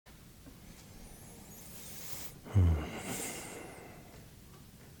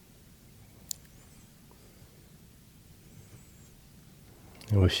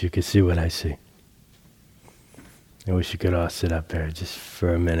I wish you could see what I see. I wish you could all sit up there just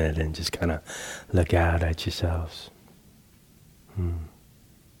for a minute and just kind of look out at yourselves.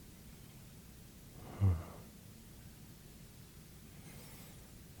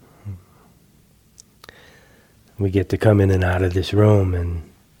 We get to come in and out of this room, and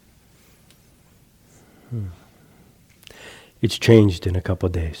it's changed in a couple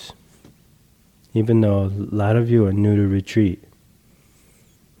of days. Even though a lot of you are new to retreat,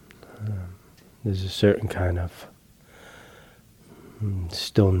 there's a certain kind of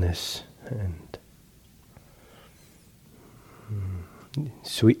stillness and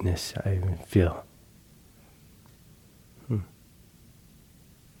sweetness I even feel.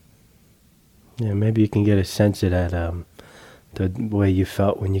 Yeah, maybe you can get a sense of that, the way you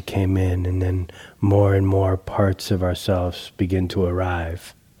felt when you came in, and then more and more parts of ourselves begin to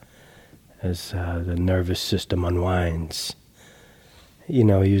arrive as the nervous system unwinds. You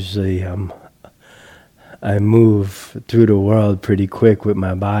know, usually I move through the world pretty quick with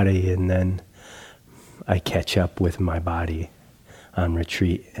my body, and then I catch up with my body on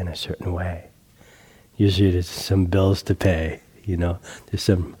retreat in a certain way. Usually there's some bills to pay, you know, there's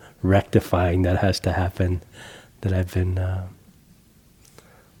some rectifying that has to happen that I've been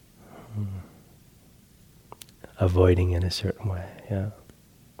avoiding in a certain way, yeah.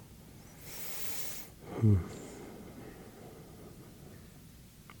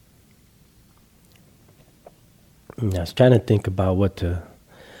 I was trying to think about what to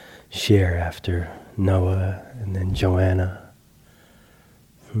share after Noah and then Joanna.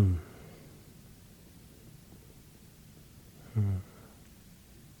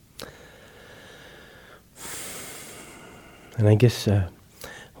 And I guess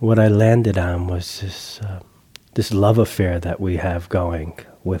what I landed on was this love affair that we have going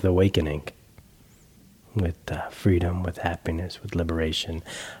with awakening, with freedom, with happiness, with liberation,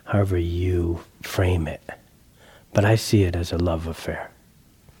 however you frame it. But I see it as a love affair.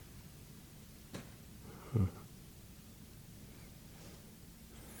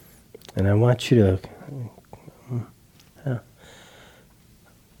 And I want you to,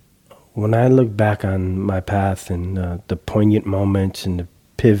 when I look back on my path and the poignant moments and the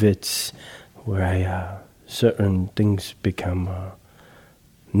pivots where certain things become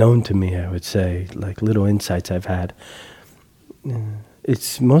known to me, I would say, like little insights I've had,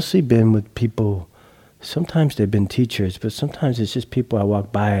 it's mostly been with people. Sometimes they've been teachers, but sometimes it's just people I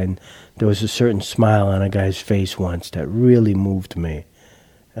walk by, and there was a certain smile on a guy's face once that really moved me.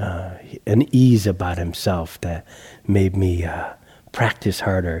 An ease about himself that made me practice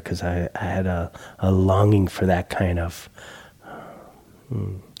harder, because I had a longing for that kind of...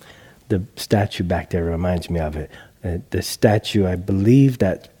 The statue back there reminds me of it. The statue, I believe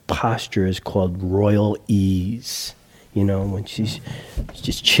that posture is called royal ease. You know, when she's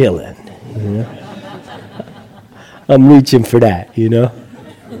just chilling, you know? I'm reaching for that, you know?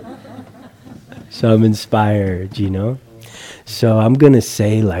 So I'm inspired, you know? So I'm going to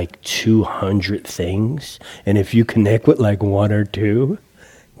say like 200 things, and if you connect with like one or two,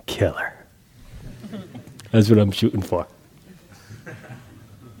 killer. That's what I'm shooting for.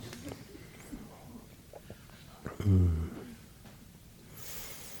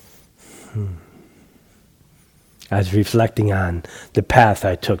 I was reflecting on the path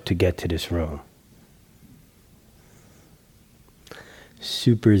I took to get to this room.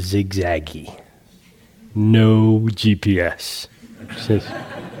 Super zigzaggy. No GPS. Just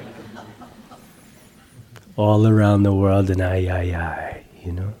all around the world and I,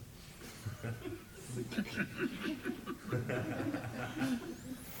 you know?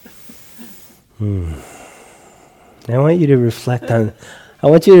 I want you to reflect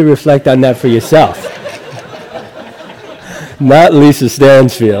on that for yourself. Not Lisa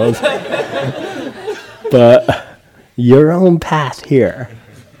Stansfield, but your own path here.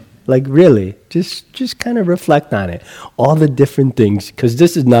 Like really, just kind of reflect on it. All the different things, because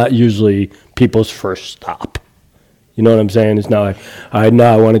this is not usually people's first stop. You know what I'm saying? It's not like, all right,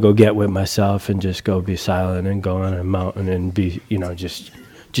 now I want to go get with myself and just go be silent and go on a mountain and be, you know, just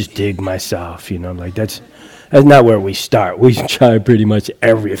dig myself. You know, like that's not where we start. We try pretty much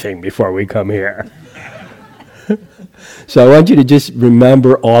everything before we come here. So I want you to just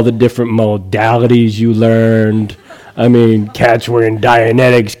remember all the different modalities you learned. I mean, cats were in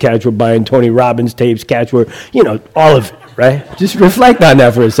Dianetics, cats were buying Tony Robbins tapes, cats were, you know, all of it, right? Just reflect on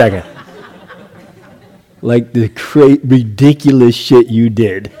that for a second. Like the ridiculous shit you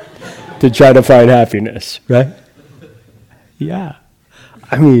did to try to find happiness, right? Yeah.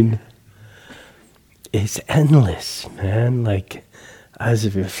 I mean, it's endless, man. Like, I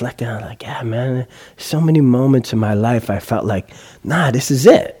was reflecting, I was like, yeah, man, so many moments in my life I felt like, nah, this is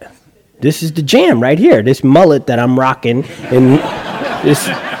it. This is the jam right here. This mullet that I'm rocking, and this,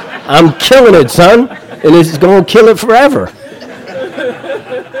 I'm killing it, son, and this is going to kill it forever.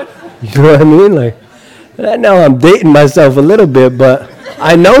 You know what I mean? Like, I know I'm dating myself a little bit, but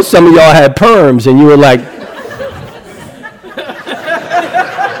I know some of y'all had perms, and you were like,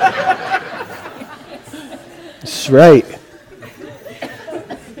 that's right.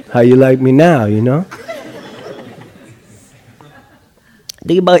 How you like me now, you know?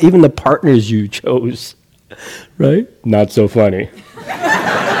 Think about even the partners you chose, right? Not so funny.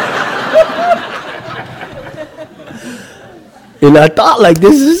 And I thought, like,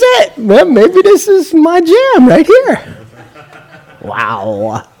 this is it, man. Maybe this is my jam right here.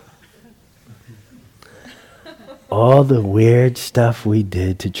 Wow. All the weird stuff we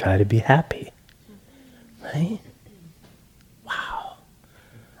did to try to be happy, right? Wow.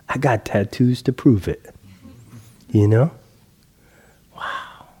 I got tattoos to prove it, you know?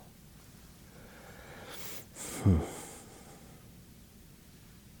 Wow.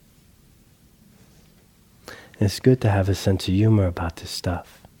 It's good to have a sense of humor about this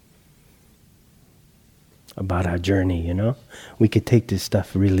stuff, about our journey, you know? We could take this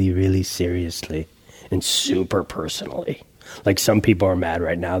stuff really, really seriously and super personally. Like some people are mad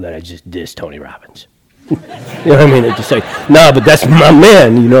right now that I just dissed Tony Robbins. You know what I mean? They just say, no, but that's my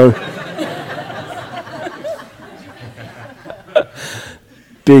man, you know?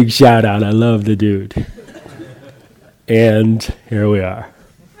 Big shout out, I love the dude. And here we are.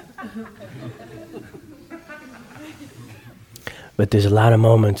 But there's a lot of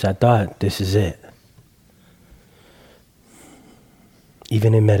moments I thought, this is it.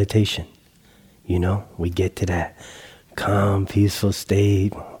 Even in meditation, you know, we get to that calm, peaceful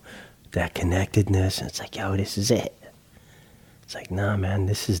state, that connectedness, and it's like, yo, this is it. It's like, nah, man,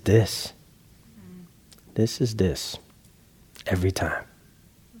 this is this. This is this. Every time.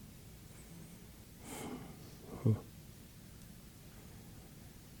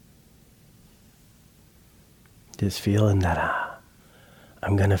 This feeling that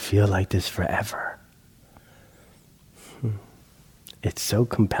I'm going to feel like this forever. It's so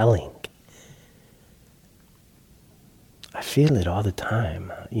compelling. I feel it all the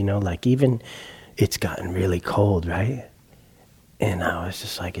time. You know, like even it's gotten really cold, right? And I was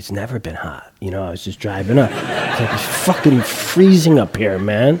just like, it's never been hot. You know, I was just driving up. It's like, it's fucking freezing up here,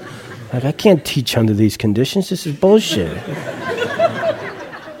 man. Like, I can't teach under these conditions. This is bullshit.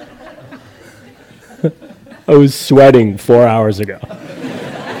 I was sweating 4 hours ago.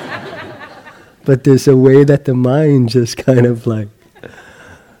 But there's a way that the mind just kind of like,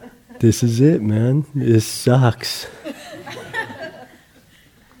 this is it, man. This sucks.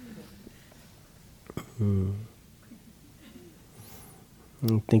 I'm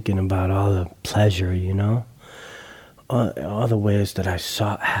thinking about all the pleasure, you know? All the ways that I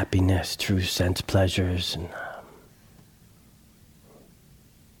sought happiness through sense pleasures. And,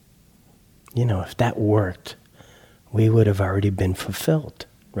 you know, if that worked, we would have already been fulfilled,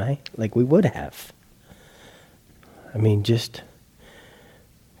 right? Like we would have. I mean, just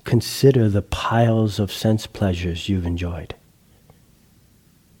consider the piles of sense pleasures you've enjoyed.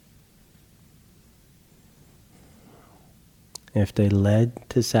 If they led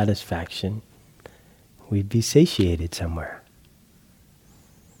to satisfaction, we'd be satiated somewhere.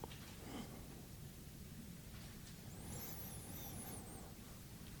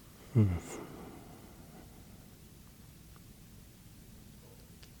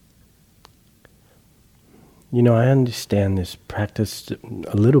 You know, I understand this practice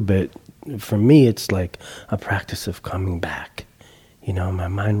a little bit. For me, it's like a practice of coming back. You know, my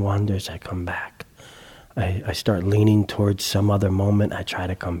mind wanders, I come back. I start leaning towards some other moment, I try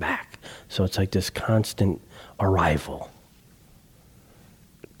to come back. So it's like this constant arrival.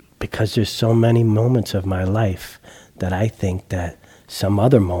 Because there's so many moments of my life that I think that some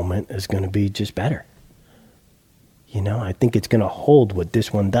other moment is going to be just better. You know, I think it's going to hold what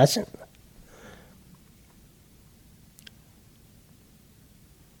this one doesn't.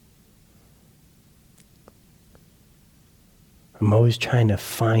 I'm always trying to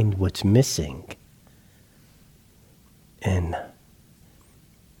find what's missing. And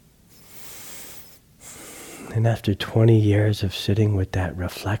after 20 years of sitting with that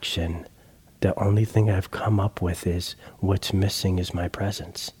reflection, the only thing I've come up with is what's missing is my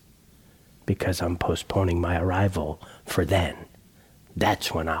presence. Because I'm postponing my arrival for then.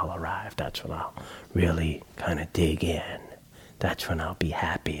 That's when I'll arrive. That's when I'll really kind of dig in. That's when I'll be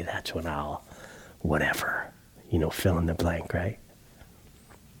happy. That's when I'll whatever. You know, fill in the blank, right?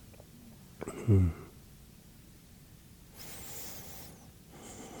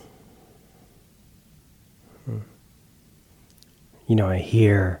 I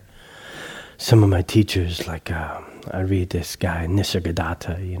hear some of my teachers, like I read this guy,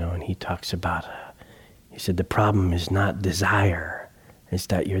 Nisargadatta, and he talks about, he said, the problem is not desire, it's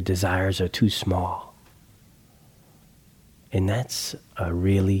that your desires are too small. And that's a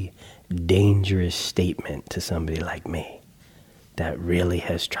really dangerous statement to somebody like me that really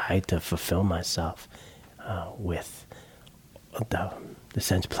has tried to fulfill myself with the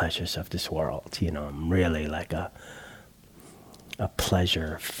sense pleasures of this world. I'm really like a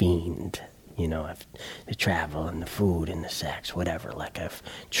pleasure fiend. The travel and the food and the sex, whatever. Like I've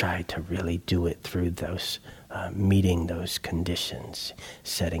tried to really do it through those, meeting those conditions,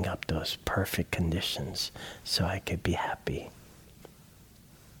 setting up those perfect conditions so I could be happy.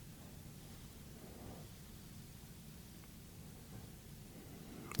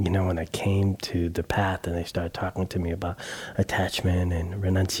 When I came to the path and they started talking to me about attachment and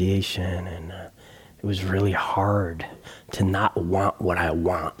renunciation, and it was really hard to not want what I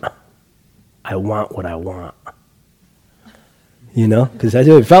want. I want what I want. Because that's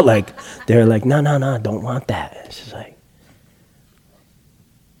what it felt like. They were like, no, don't want that. It's just like,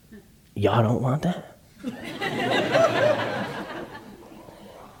 y'all don't want that?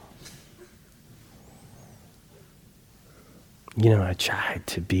 I tried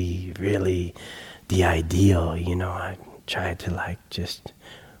to be really the ideal, I tried to just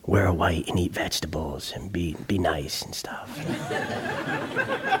wear white and eat vegetables and be nice and stuff.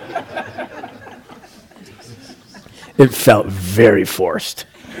 It felt very forced.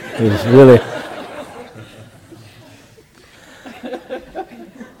 It was really...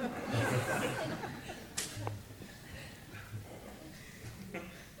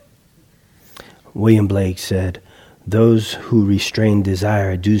 William Blake said, "Those who restrain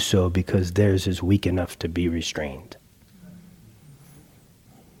desire do so because theirs is weak enough to be restrained."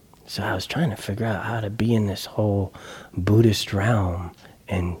 So I was trying to figure out how to be in this whole Buddhist realm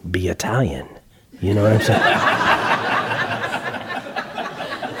and be Italian. You know what I'm saying?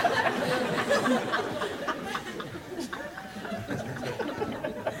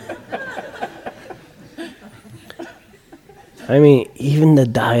 I mean, even the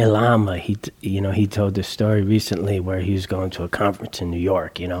Dalai Lama, he told this story recently where he was going to a conference in New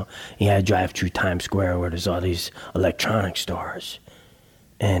York, He had to drive through Times Square where there's all these electronic stores.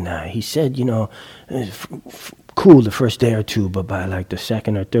 And he said, cool the first day or two, but by like the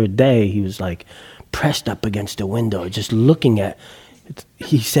second or third day, he was like pressed up against the window, just looking at,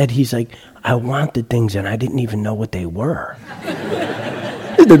 he's like, I wanted things and I didn't even know what they were.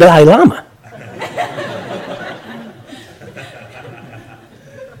 The Dalai Lama.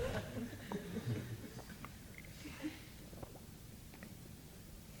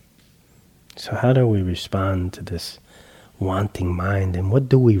 So how do we respond to this wanting mind, and what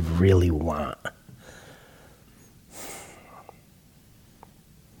do we really want?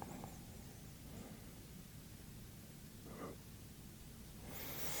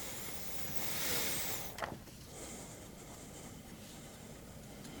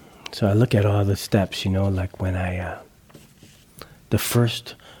 So I look at all the steps, like when the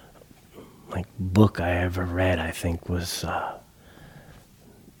first book I ever read, I think was,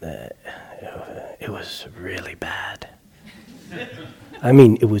 it was really bad. I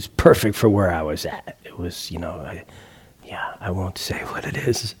mean, it was perfect for where I was at. It was, I won't say what it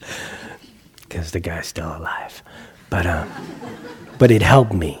is, because the guy's still alive. But it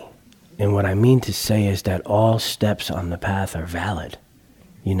helped me. And what I mean to say is that all steps on the path are valid,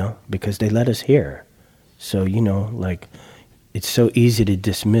 because they let us hear. So, it's so easy to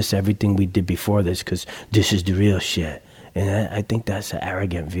dismiss everything we did before this because this is the real shit. And I think that's an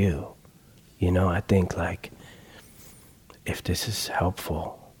arrogant view. I think if this is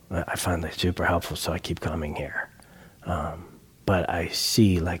helpful, I find it super helpful, so I keep coming here. But I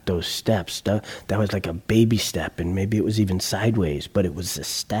see those steps, that was like a baby step, and maybe it was even sideways, but it was a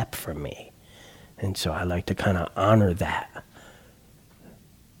step for me. And so I like to kind of honor that.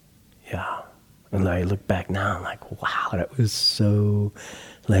 Yeah. And I look back now, I'm like, wow, that was so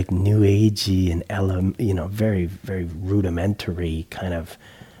new agey and very, very rudimentary kind of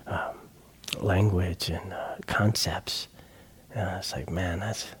language and concepts. And it's like, man,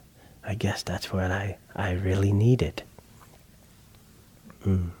 I guess that's what I really needed.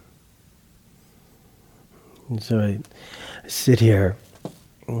 And so I sit here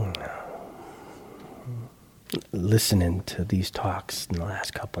listening to these talks in the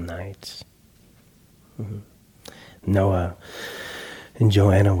last couple nights. Noah and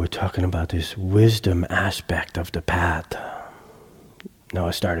Joanna were talking about this wisdom aspect of the path.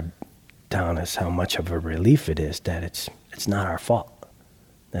 Noah started telling us how much of a relief it is that it's not our fault.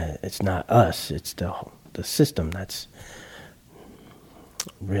 That it's not us, it's the system that's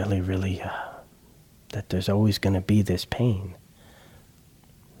really, really, that there's always going to be this pain.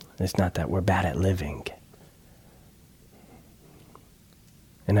 It's not that we're bad at living.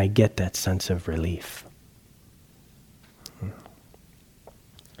 And I get that sense of relief.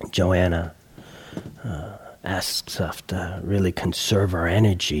 Joanna asks us to really conserve our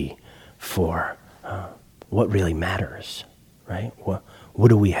energy for what really matters, right? What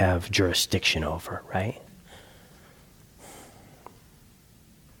do we have jurisdiction over, right?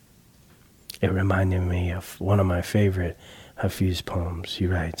 It reminded me of one of my favorite Hafiz poems. He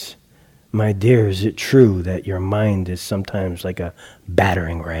writes, "My dear, is it true that your mind is sometimes like a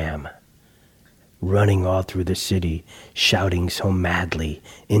battering ram, running all through the city, shouting so madly,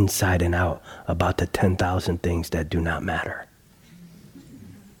 inside and out, about the 10,000 things that do not matter?"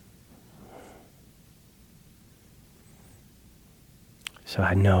 So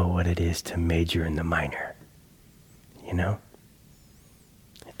I know what it is to major in the minor, you know?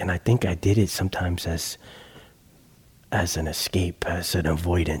 And I think I did it sometimes as an escape, as an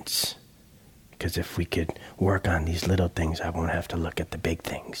avoidance. Because if we could work on these little things, I won't have to look at the big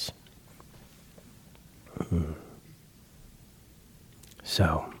things.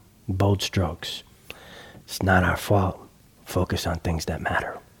 So, bold strokes. It's not our fault. Focus on things that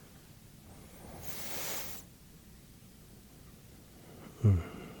matter.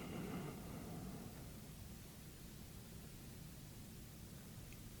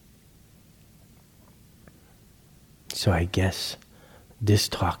 So I guess this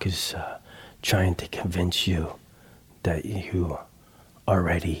talk is trying to convince you that you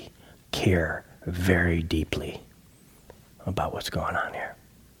already care very deeply about what's going on here.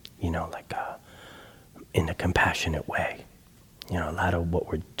 You know, like in a compassionate way. You know, a lot of what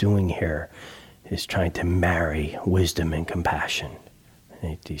we're doing here is trying to marry wisdom and compassion.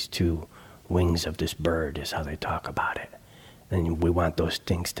 And these two wings of this bird is how they talk about it. And we want those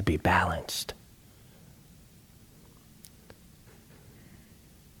things to be balanced.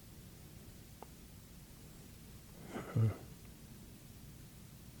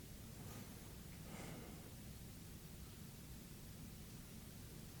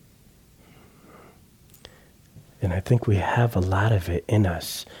 And I think we have a lot of it in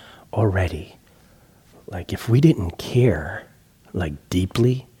us already. Like if we didn't care, like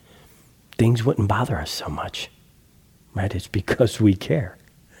deeply, things wouldn't bother us so much, right? It's because we care,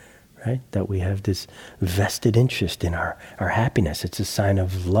 right? That we have this vested interest in our happiness. It's a sign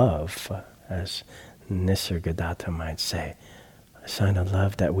of love, as Nisargadatta might say, a sign of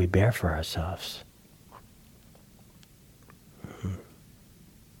love that we bear for ourselves.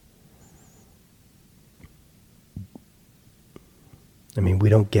 I mean, we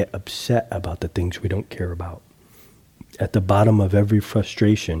don't get upset about the things we don't care about. At the bottom of every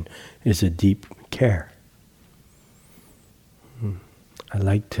frustration is a deep care. I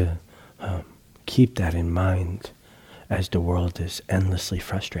like to keep that in mind as the world is endlessly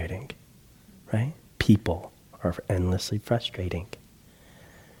frustrating, right? People are endlessly frustrating.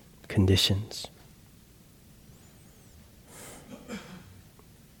 Conditions.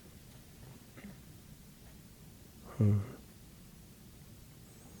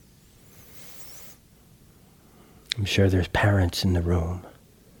 I'm sure there's parents in the room.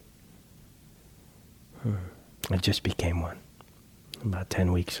 I just became one about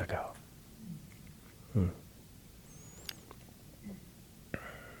 10 weeks ago.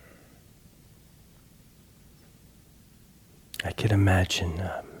 I could imagine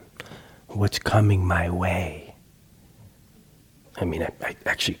what's coming my way. I mean, I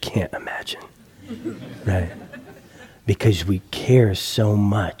actually can't imagine, right? Because we care so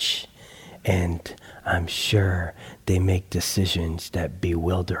much, and I'm sure they make decisions that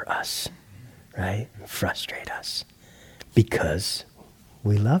bewilder us, right? Frustrate us, because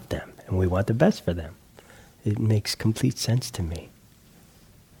we love them and we want the best for them. It makes complete sense to me.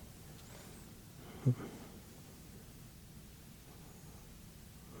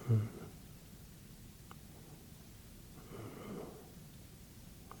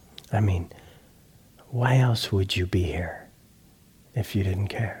 I mean, why else would you be here if you didn't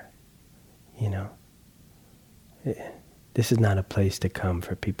care? You know? This is not a place to come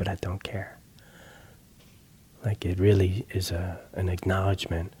for people that don't care. Like, it really is an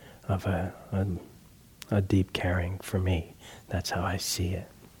acknowledgement of a deep caring for me. That's how I see it.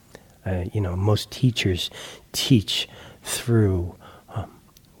 Most teachers teach through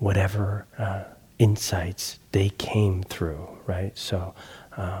whatever insights they came through, right? So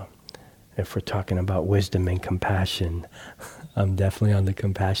if we're talking about wisdom and compassion, I'm definitely on the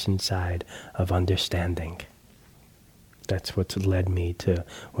compassion side of understanding. That's what's led me to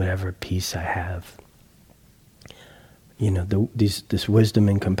whatever peace I have. This wisdom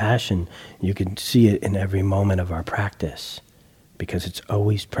and compassion, you can see it in every moment of our practice because it's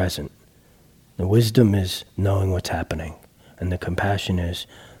always present. The wisdom is knowing what's happening, and the compassion is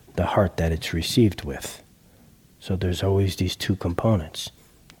the heart that it's received with. So there's always these two components.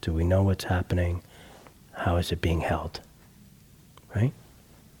 Do we know what's happening? How is it being held? Right?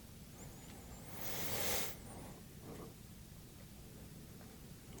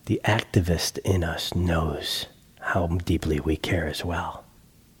 The activist in us knows how deeply we care as well.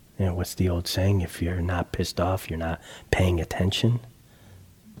 What's the old saying? If you're not pissed off, you're not paying attention.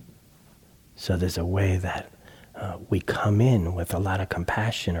 So there's a way that we come in with a lot of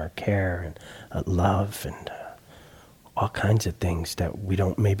compassion or care and love and all kinds of things that we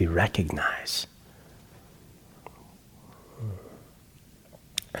don't maybe recognize.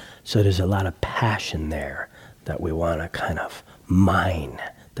 So there's a lot of passion there that we want to kind of mine,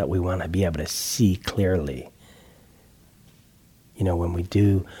 that we want to be able to see clearly. When we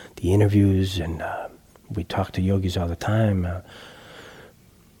do the interviews and we talk to yogis all the time,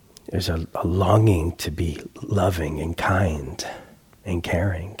 there's a longing to be loving and kind and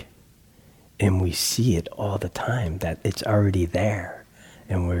caring. And we see it all the time, that it's already there.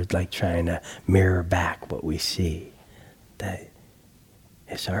 And we're like trying to mirror back what we see. That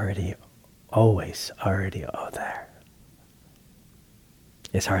it's already, always already all there.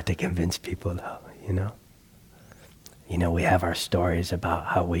 It's hard to convince people though, we have our stories about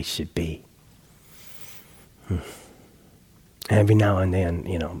how we should be. Every now and then,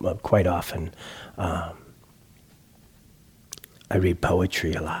 quite often, I read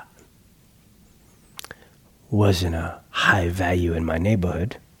poetry a lot. Wasn't a high value in my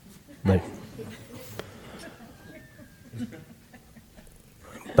neighborhood,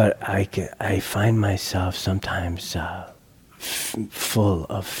 but I find myself sometimes full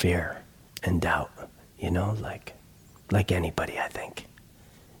of fear and doubt, like anybody, I think.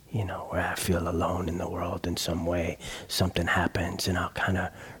 Where I feel alone in the world in some way, something happens and I'll kind of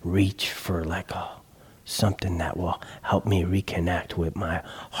reach for something that will help me reconnect with my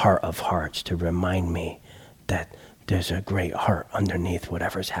heart of hearts, to remind me that there's a great heart underneath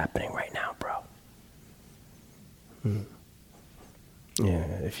whatever's happening right now, bro. Yeah,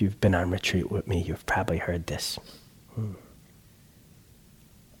 if you've been on retreat with me, you've probably heard this.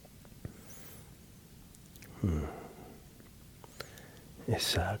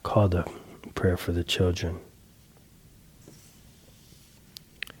 It's called a prayer for the children.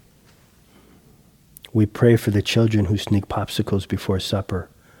 We pray for the children who sneak popsicles before supper,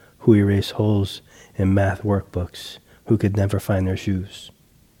 who erase holes in math workbooks, who could never find their shoes.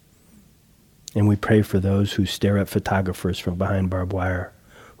 And we pray for those who stare at photographers from behind barbed wire,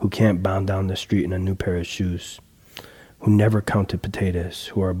 who can't bound down the street in a new pair of shoes, who never counted potatoes,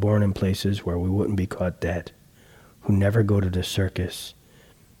 who are born in places where we wouldn't be caught dead, who never go to the circus,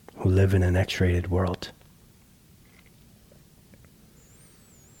 who live in an X-rated world.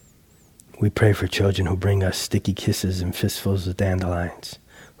 We pray for children who bring us sticky kisses and fistfuls of dandelions,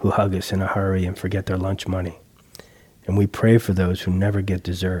 who hug us in a hurry and forget their lunch money. And we pray for those who never get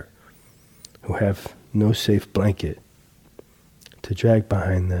dessert, who have no safe blanket to drag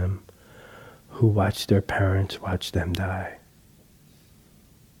behind them, who watch their parents watch them die,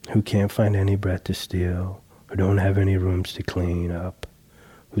 who can't find any bread to steal, who don't have any rooms to clean up,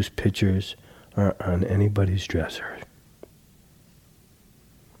 whose pictures aren't on anybody's dresser,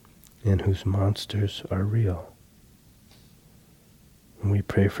 and whose monsters are real. And we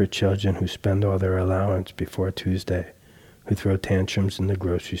pray for children who spend all their allowance before Tuesday, who throw tantrums in the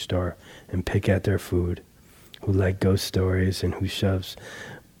grocery store and pick at their food, who like ghost stories and who shoves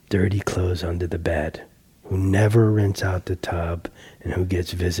dirty clothes under the bed, who never rinse out the tub and who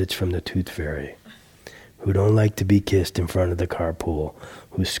gets visits from the tooth fairy, who don't like to be kissed in front of the carpool,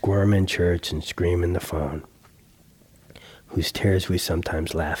 who squirm in church and scream in the phone, whose tears we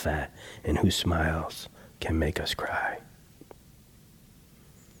sometimes laugh at and whose smiles can make us cry.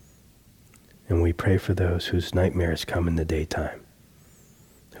 And we pray for those whose nightmares come in the daytime,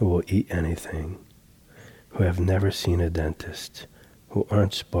 who will eat anything, who have never seen a dentist, who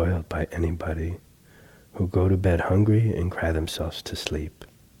aren't spoiled by anybody, who go to bed hungry and cry themselves to sleep,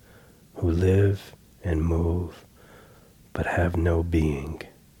 who live and move but have no being.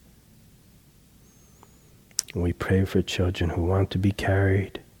 We pray for children who want to be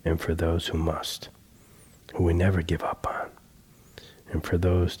carried and for those who must, who we never give up on, and for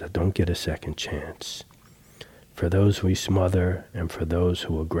those that don't get a second chance, for those we smother and for those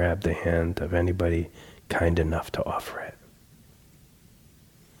who will grab the hand of anybody kind enough to offer it.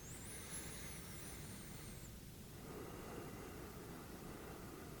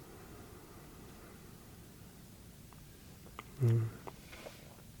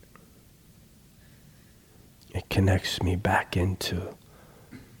 It connects me back into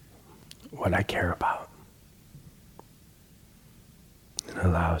what I care about. It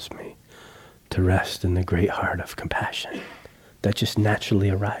allows me to rest in the great heart of compassion that just naturally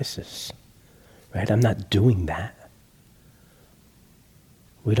arises. Right? I'm not doing that.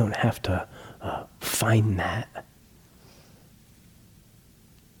 We don't have to find that.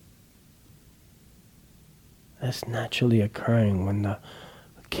 That's naturally occurring when the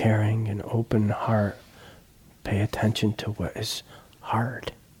caring and open heart pay attention to what is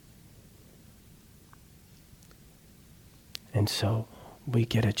hard. And so we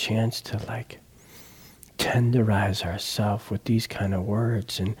get a chance to tenderize ourselves with these kind of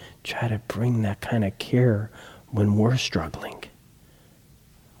words and try to bring that kind of care when we're struggling.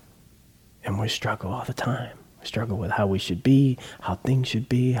 And we struggle all the time. We struggle with how we should be, how things should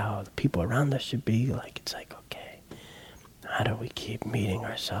be, how the people around us should be. Okay, how do we keep meeting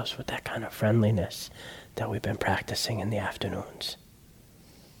ourselves with that kind of friendliness that we've been practicing in the afternoons?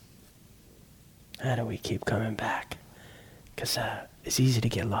 How do we keep coming back? Because it's easy to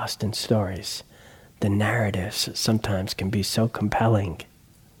get lost in stories. The narratives sometimes can be so compelling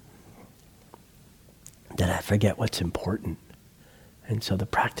that I forget what's important. And so the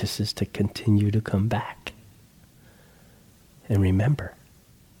practice is to continue to come back and remember.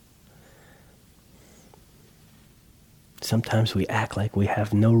 Sometimes we act like we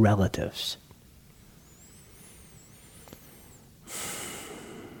have no relatives.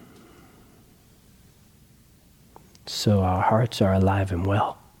 So our hearts are alive and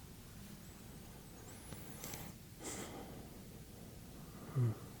well.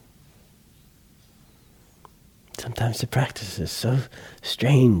 Sometimes the practice is so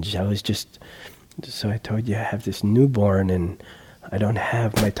strange. So I told you I have this newborn and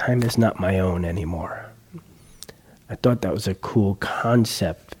my time is not my own anymore. I thought that was a cool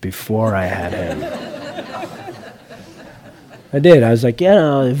concept before I had him. I did. I was like,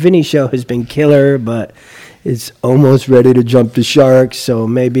 the Vinny show has been killer, but it's almost ready to jump the shark, so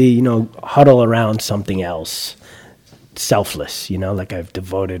maybe, huddle around something else. Selfless, like I've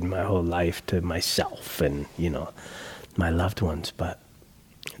devoted my whole life to myself and, my loved ones, but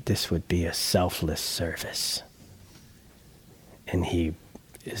this would be a selfless service. And he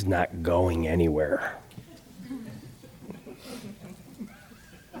is not going anywhere.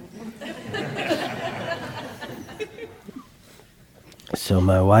 So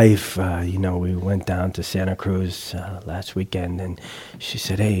my wife, we went down to Santa Cruz last weekend, and she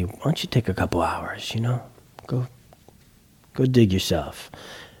said, hey, why don't you take a couple hours, Go dig yourself.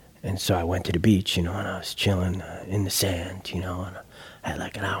 And so I went to the beach, and I was chilling in the sand, and I had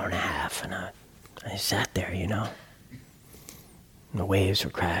an hour and a half, and I sat there, and the waves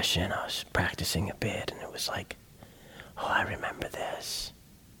were crashing. I was practicing a bit, and it was like, oh, I remember this.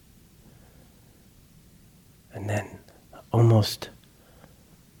 And then almost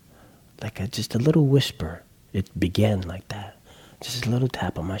just a little whisper, it began like that. Just a little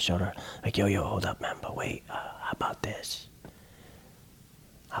tap on my shoulder, yo, hold up, man, but wait, how about this?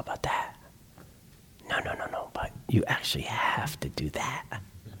 How about that? No, but you actually have to do that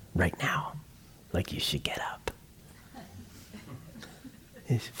right now. You should get up.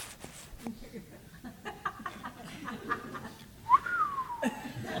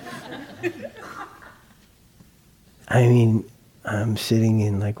 I'm sitting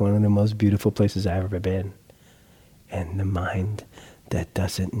in one of the most beautiful places I've ever been. And the mind that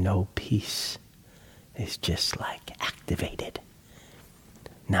doesn't know peace is just activated.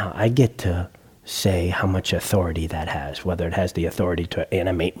 Now, I get to say how much authority that has, whether it has the authority to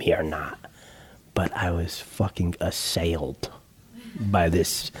animate me or not. But I was fucking assailed by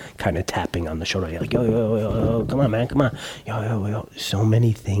this kind of tapping on the shoulder. Yo, come on, man, come on. Yo. So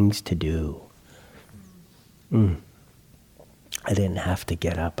many things to do. I didn't have to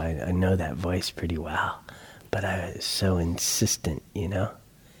get up. I know that voice pretty well. But I was so insistent,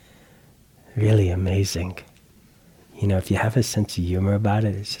 Really amazing. If you have a sense of humor about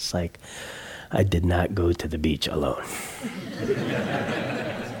it, it's just I did not go to the beach alone.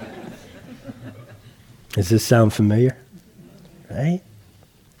 Does this sound familiar? Right?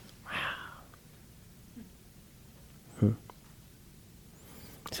 Wow.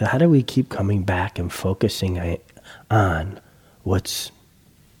 So how do we keep coming back and focusing on what's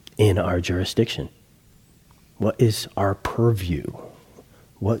in our jurisdiction? What is our purview?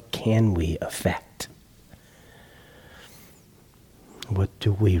 What can we affect? What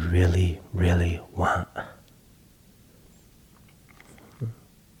do we really, really want?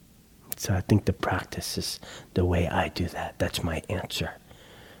 So I think the practice is the way I do that. That's my answer.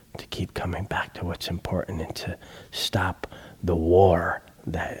 To keep coming back to what's important and to stop the war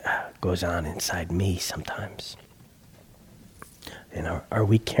that goes on inside me sometimes. And are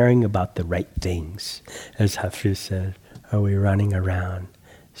we caring about the right things? As Hafiz said, are we running around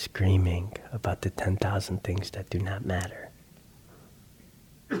screaming about the 10,000 things that do not matter?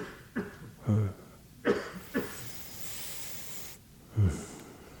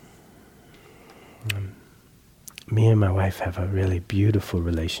 Me and my wife have a really beautiful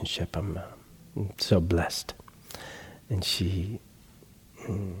relationship. I'm so blessed. And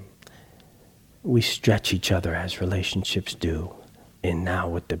we stretch each other as relationships do. And now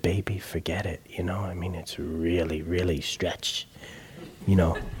with the baby, forget it, I mean, it's really, really stretched,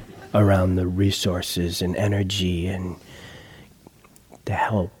 around the resources and energy and the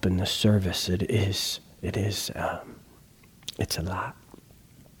help and the service. It's a lot.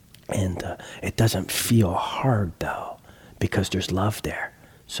 And it doesn't feel hard, though, because there's love there.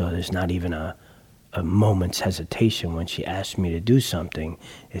 So there's not even a moment's hesitation when she asks me to do something.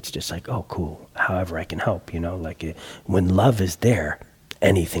 It's just like, oh, cool, however I can help, when love is there,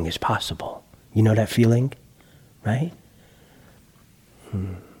 anything is possible. You know that feeling, right?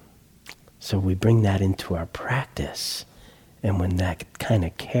 So we bring that into our practice. And when that kind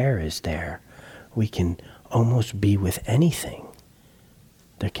of care is there, we can almost be with anything.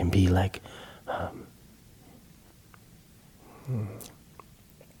 There can be like, I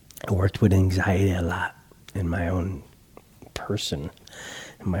worked with anxiety a lot in my own person,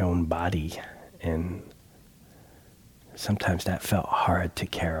 in my own body, and sometimes that felt hard to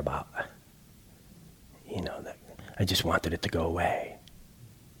care about. That I just wanted it to go away.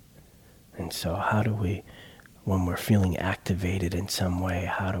 And so how do we, when we're feeling activated in some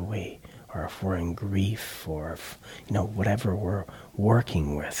way, or if we're in grief, or if, whatever we're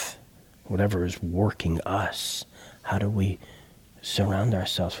working with, whatever is working us, how do we surround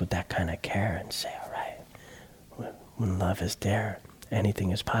ourselves with that kind of care and say, all right, when love is there,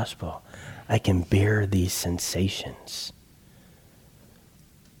 anything is possible. I can bear these sensations.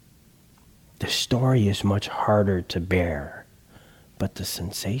 The story is much harder to bear, but the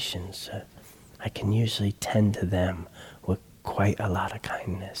sensations, I can usually tend to them with quite a lot of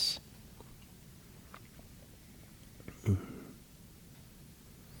kindness.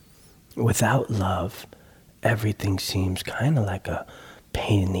 Without love, everything seems kind of like a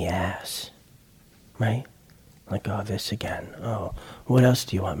pain in the ass, right? Like, oh, this again. Oh, what else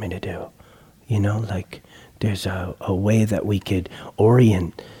do you want me to do? There's a way that we could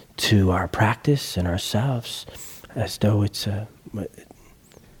orient to our practice and ourselves as though it's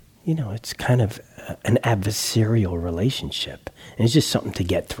it's kind of an adversarial relationship. And it's just something to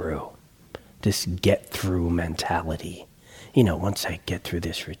get through. This get through mentality. Once I get through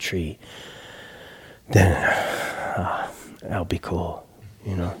this retreat, then I'll be cool,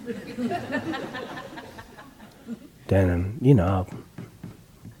 Then,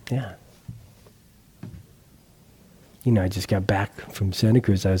 yeah. I just got back from Santa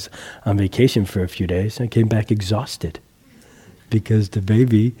Cruz. I was on vacation for a few days. I came back exhausted because the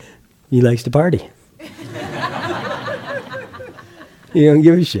baby, he likes to party. He don't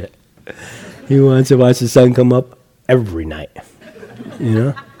give a shit. He wants to watch the sun come up every night.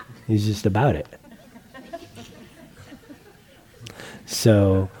 He's just about it.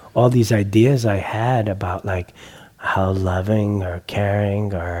 So all these ideas I had about like how loving or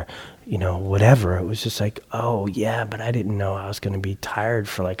caring or whatever, it was just like, oh yeah, but I didn't know I was going to be tired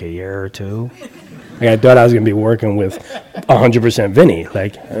for like a year or two. I thought I was going to be working with 100% Vinny.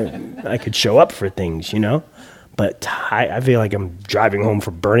 Like I could show up for things, But I feel like I'm driving home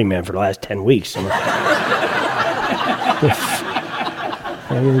from Burning Man for the last 10 weeks. I'm like,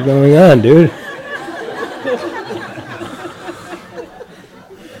 what is going on, dude?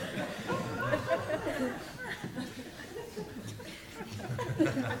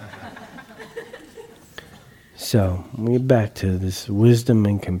 So we get back to this wisdom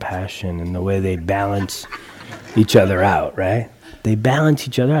and compassion and the way they balance each other out, right? They balance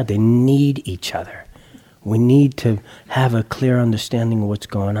each other out. They need each other. We need to have a clear understanding of what's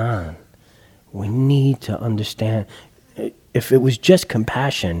going on. We need to understand. If it was just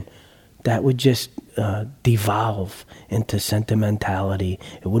compassion, that would just devolve into sentimentality.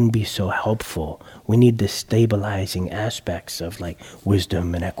 It wouldn't be so helpful. We need the stabilizing aspects of like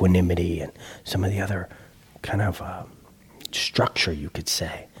wisdom and equanimity and some of the other kind of structure, you could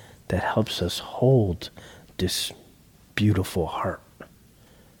say, that helps us hold this beautiful heart.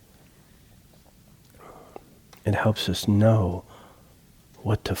 It helps us know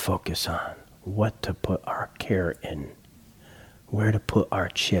what to focus on, what to put our care in, where to put our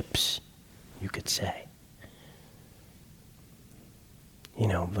chips, you could say.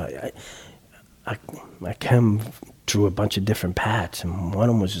 But I come through a bunch of different paths, and one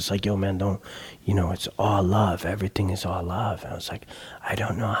of them was just like, yo man, don't, it's all love, everything is all love. And I was like, I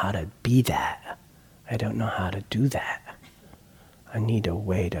don't know how to be that. I don't know how to do that. I need a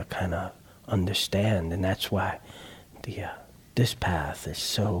way to kind of understand, and that's why this path is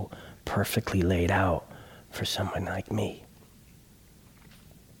so perfectly laid out for someone like me.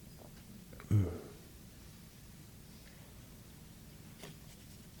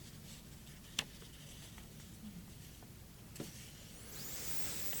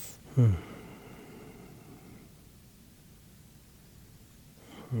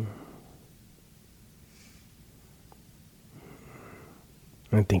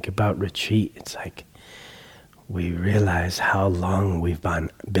 I think about retreat, it's like we realize how long we've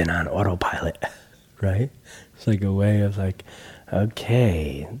been on autopilot, right? It's like a way of like,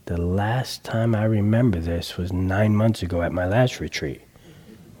 okay, the last time I remember this was 9 months ago at my last retreat.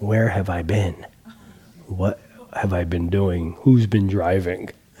 Where have I been? What have I been doing? Who's been driving?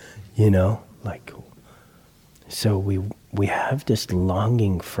 Like, so we have this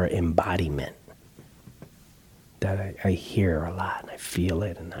longing for embodiment that I hear a lot, and I feel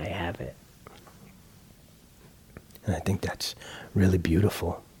it, and I have it. And I think that's really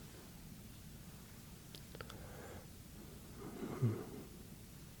beautiful.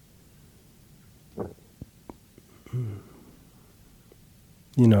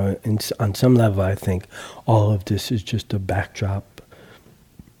 On some level, I think all of this is just a backdrop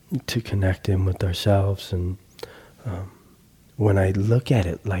to connect in with ourselves. And when I look at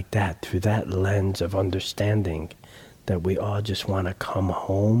it like that, through that lens of understanding that we all just want to come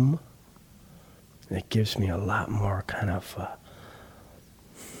home, it gives me a lot more kind of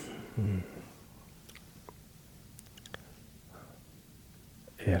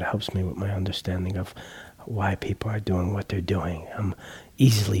it helps me with my understanding of why people are doing what they're doing. I'm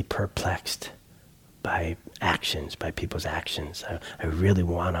easily perplexed by people's actions. I really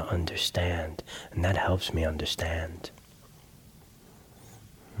want to understand, and that helps me understand.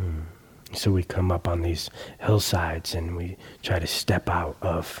 So we come up on these hillsides and we try to step out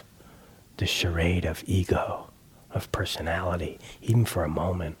of the charade of ego, of personality, even for a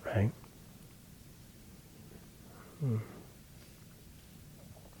moment, right?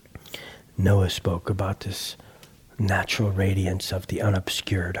 Noah spoke about this natural radiance of the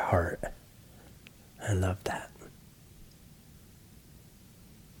unobscured heart. I love that.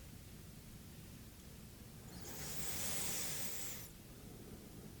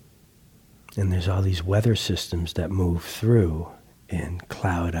 And there's all these weather systems that move through and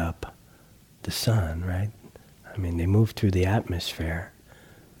cloud up the sun, right? I mean, they move through the atmosphere,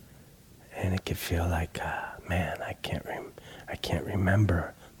 and it can feel like, man, I can't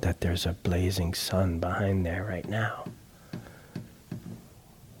remember that there's a blazing sun behind there right now.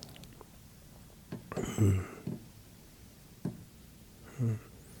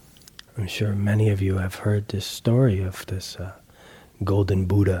 I'm sure many of you have heard this story of this golden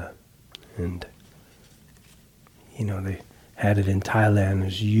Buddha. And, they had it in Thailand. It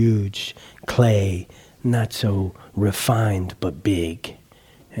was huge clay, not so refined, but big.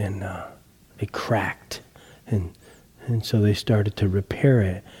 And it cracked. And so they started to repair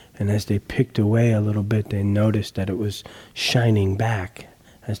it. And as they picked away a little bit, they noticed that it was shining back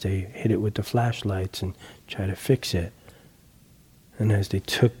as they hit it with the flashlights and tried to fix it. And as they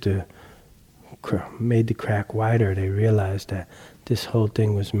made the crack wider, they realized that this whole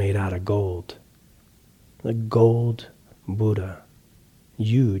thing was made out of gold. The gold Buddha,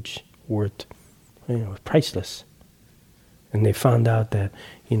 huge, worth, priceless. And they found out that,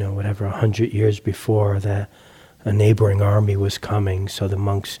 100 years before, that a neighboring army was coming, so the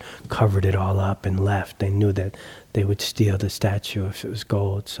monks covered it all up and left. They knew that they would steal the statue if it was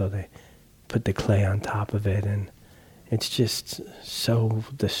gold, so they put the clay on top of it, and it's just so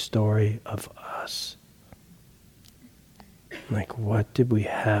the story of us. Like, what did we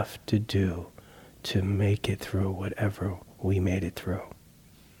have to do to make it through whatever we made it through?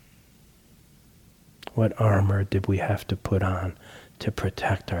 What armor did we have to put on to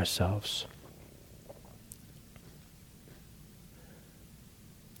protect ourselves?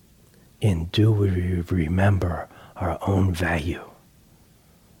 And do we remember our own value?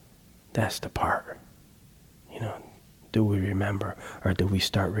 That's the part. Do we remember, or do we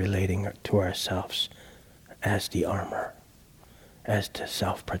start relating to ourselves as the armor, as the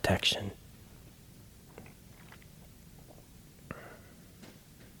self-protection?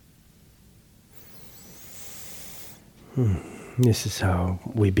 This is how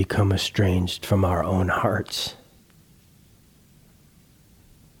we become estranged from our own hearts.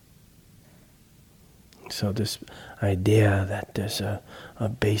 So this idea that there's a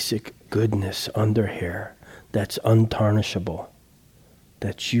basic goodness under here that's untarnishable,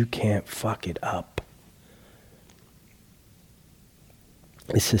 that you can't fuck it up.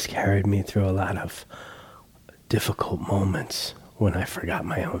 This has carried me through a lot of difficult moments when I forgot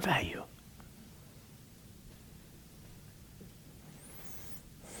my own value.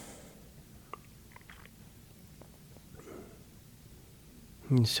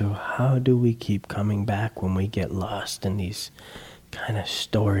 And so how do we keep coming back when we get lost in these kind of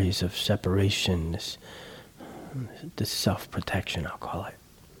stories of separation, this self-protection, I'll call it?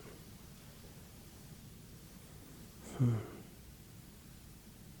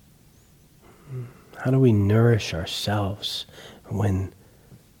 How do we nourish ourselves when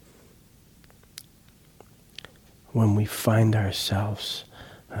we find ourselves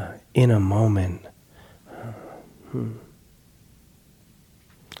in a moment? I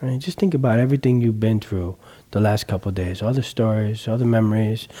mean, just think about everything you've been through the last couple of days. All the stories, all the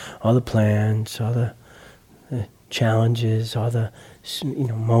memories, all the plans, all the challenges, all the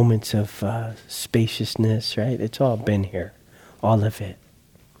moments of spaciousness, right? It's all been here, all of it.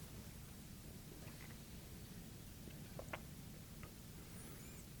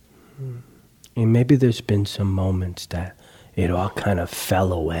 And maybe there's been some moments that it all kind of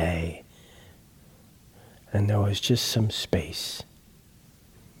fell away and there was just some space.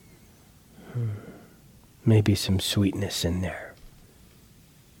 Maybe some sweetness in there.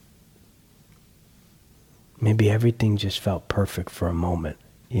 Maybe everything just felt perfect for a moment,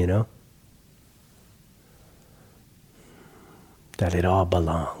 that it all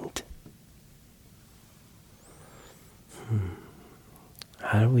belonged.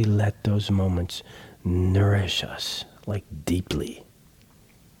 How do we let those moments nourish us, like deeply?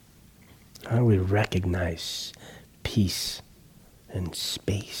 How do we recognize peace and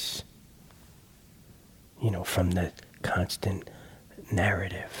space, from the constant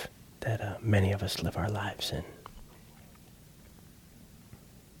narrative that many of us live our lives in?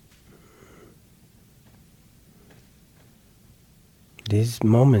 These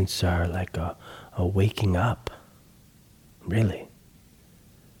moments are like a waking up, really.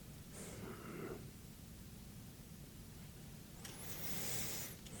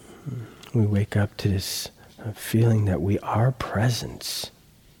 We wake up to this feeling that we are presence.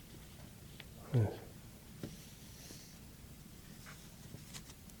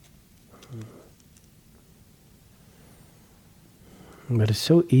 But it's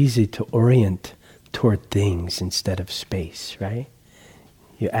so easy to orient toward things instead of space, right?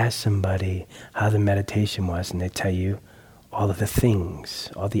 You ask somebody how the meditation was and they tell you all of the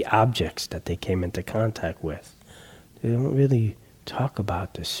things, all the objects that they came into contact with. They don't really talk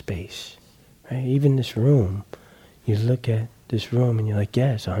about the space, right? Even this room, you look at this room and you're like,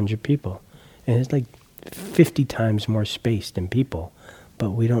 yeah, it's 100 people. And it's like 50 times more space than people,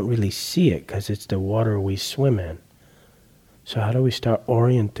 but we don't really see it because it's the water we swim in. So how do we start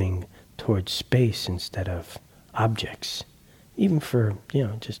orienting towards space instead of objects? Even for,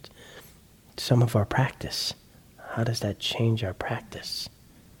 just some of our practice. How does that change our practice?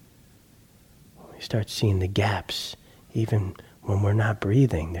 We start seeing the gaps. Even when we're not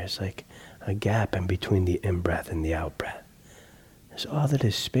breathing, there's like a gap in between the in-breath and the out-breath. There's all of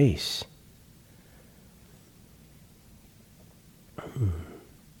this space.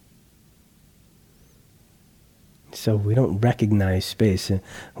 So we don't recognize space. And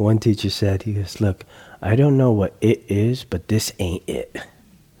one teacher said, he goes, look, I don't know what it is, but this ain't it.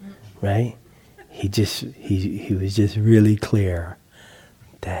 Right? He was just really clear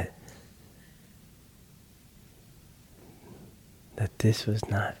that this was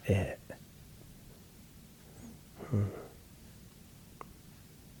not it.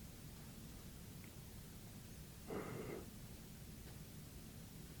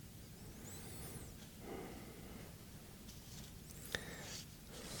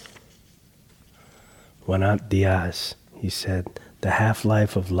 Juan Diaz, he said, the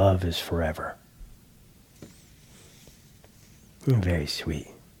half-life of love is forever. Very sweet.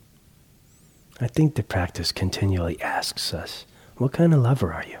 I think the practice continually asks us, what kind of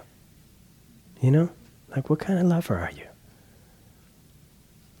lover are you? What kind of lover are you?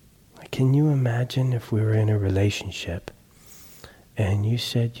 Can you imagine if we were in a relationship and you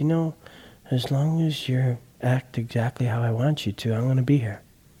said, as long as you act exactly how I want you to, I'm going to be here.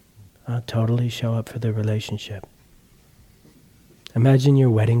 I'll totally show up for the relationship. Imagine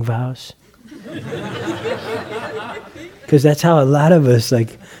your wedding vows. Because that's how a lot of us,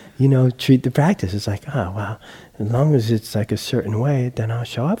 treat the practice. It's like, well, as long as it's like a certain way, then I'll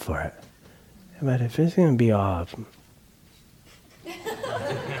show up for it. But if it's going to be all...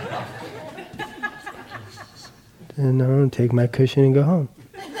 then I'll take my cushion and go home.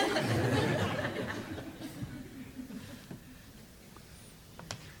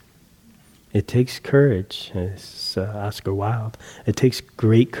 takes courage. It's Oscar Wilde. It takes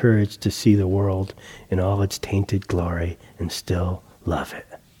great courage to see the world in all its tainted glory and still love it.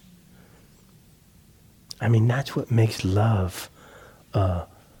 I mean, that's what makes love a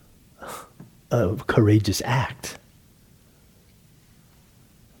courageous act.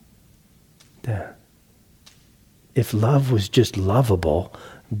 If love was just lovable,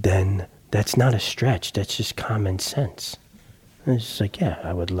 then that's not a stretch. That's just common sense. And it's just like, yeah,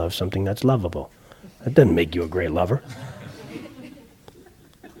 I would love something that's lovable. That doesn't make you a great lover.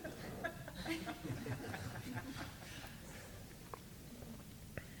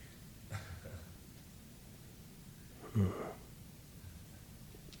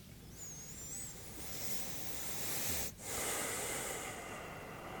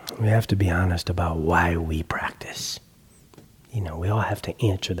 We have to be honest about why we practice. We all have to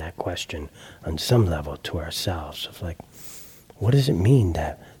answer that question on some level to ourselves of like, what does it mean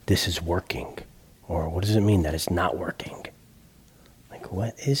that this is working? Or what does it mean that it's not working? Like,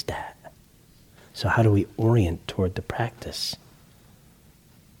 what is that? So how do we orient toward the practice?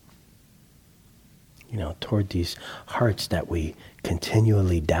 Toward these hearts that we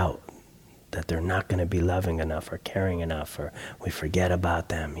continually doubt that they're not going to be loving enough or caring enough, or we forget about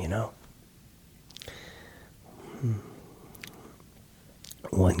them,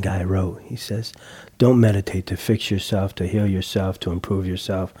 One guy wrote, he says, don't meditate to fix yourself, to heal yourself, to improve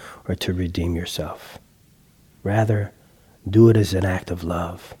yourself, or to redeem yourself. Rather, do it as an act of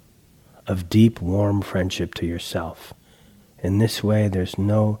love, of deep, warm friendship to yourself. In this way, there's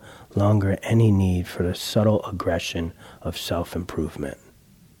no longer any need for the subtle aggression of self-improvement,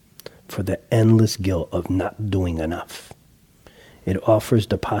 for the endless guilt of not doing enough. It offers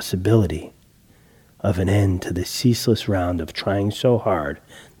the possibility of an end to the ceaseless round of trying so hard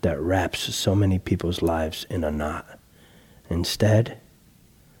that wraps so many people's lives in a knot. Instead,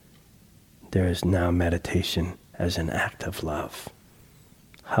 there is now meditation as an act of love.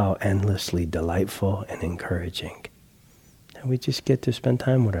 How endlessly delightful and encouraging. And we just get to spend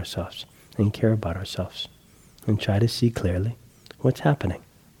time with ourselves and care about ourselves and try to see clearly what's happening.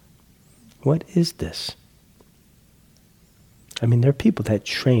 What is this? I mean, there are people that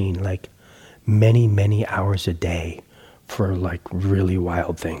train like many, many hours a day for like really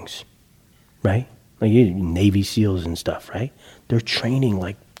wild things, right? Like Navy SEALs and stuff, right? They're training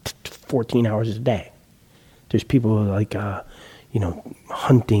like 14 hours a day. There's people like,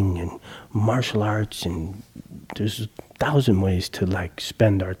 hunting and martial arts, and there's 1,000 ways to like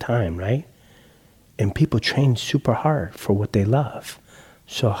spend our time, right? And people train super hard for what they love.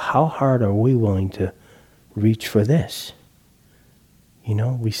 So how hard are we willing to reach for this?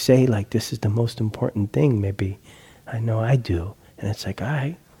 We say like this is the most important thing, maybe. I know I do. And it's like,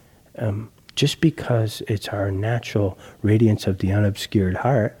 just because it's our natural radiance of the unobscured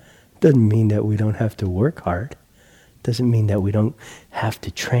heart doesn't mean that we don't have to work hard. Doesn't mean that we don't have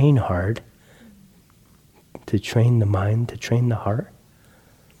to train hard, to train the mind, to train the heart.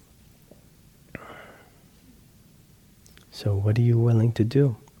 So what are you willing to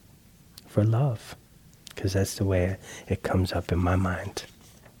do for love? Because that's the way it comes up in my mind.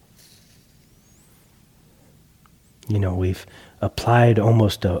 We've applied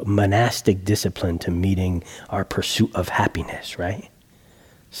almost a monastic discipline to meeting our pursuit of happiness, right?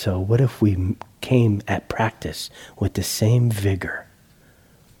 So what if we came at practice with the same vigor,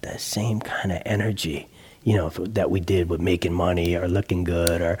 the same kind of energy, that we did with making money or looking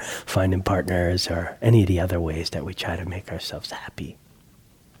good or finding partners or any of the other ways that we try to make ourselves happy?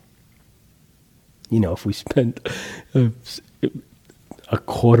 If we spent a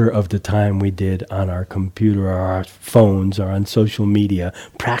quarter of the time we did on our computer or our phones or on social media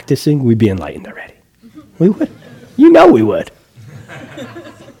practicing, we'd be enlightened already. We would. We would.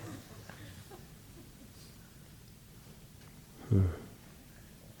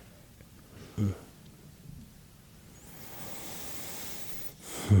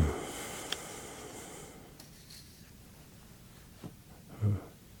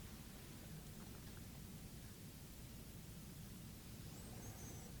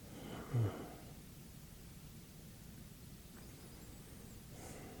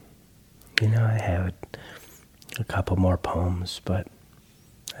 I had a couple more poems, but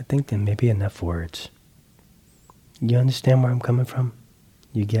I think there may be enough words. You understand where I'm coming from?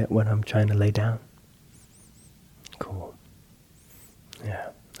 You get what I'm trying to lay down? Cool. Yeah,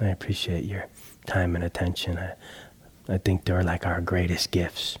 I appreciate your time and attention. I think they're like our greatest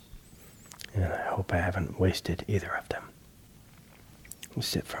gifts. And I hope I haven't wasted either of them. We'll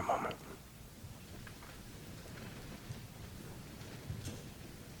sit for a moment.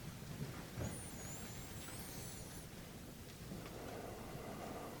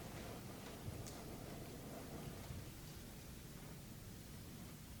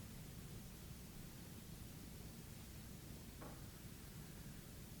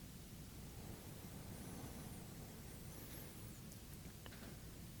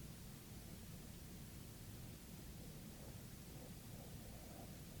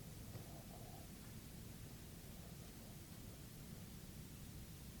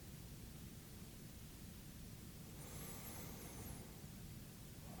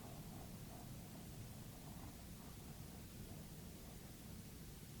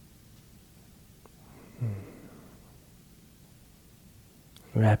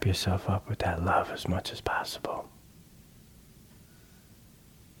 Wrap yourself up with that love as much as possible.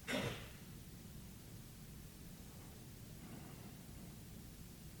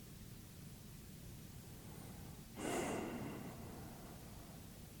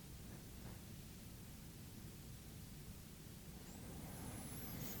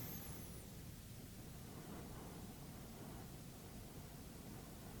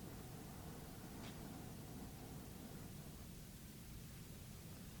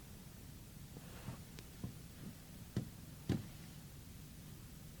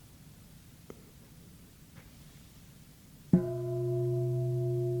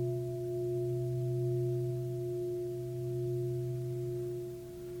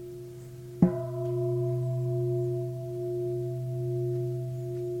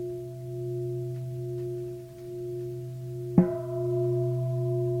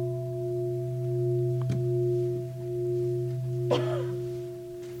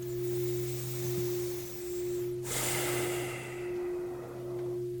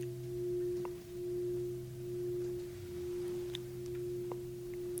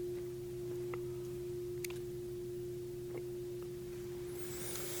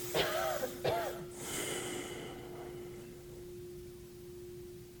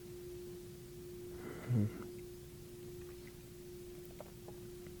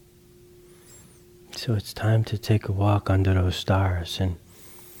 So it's time to take a walk under those stars. And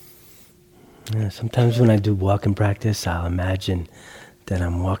sometimes when I do walking practice, I'll imagine that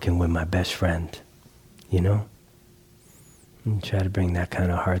I'm walking with my best friend, you know? And try to bring that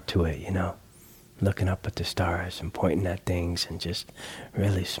kind of heart to it, you know? Looking up at the stars and pointing at things and just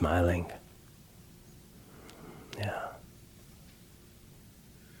really smiling. Yeah.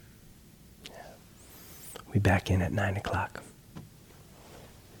 We back in at 9 o'clock.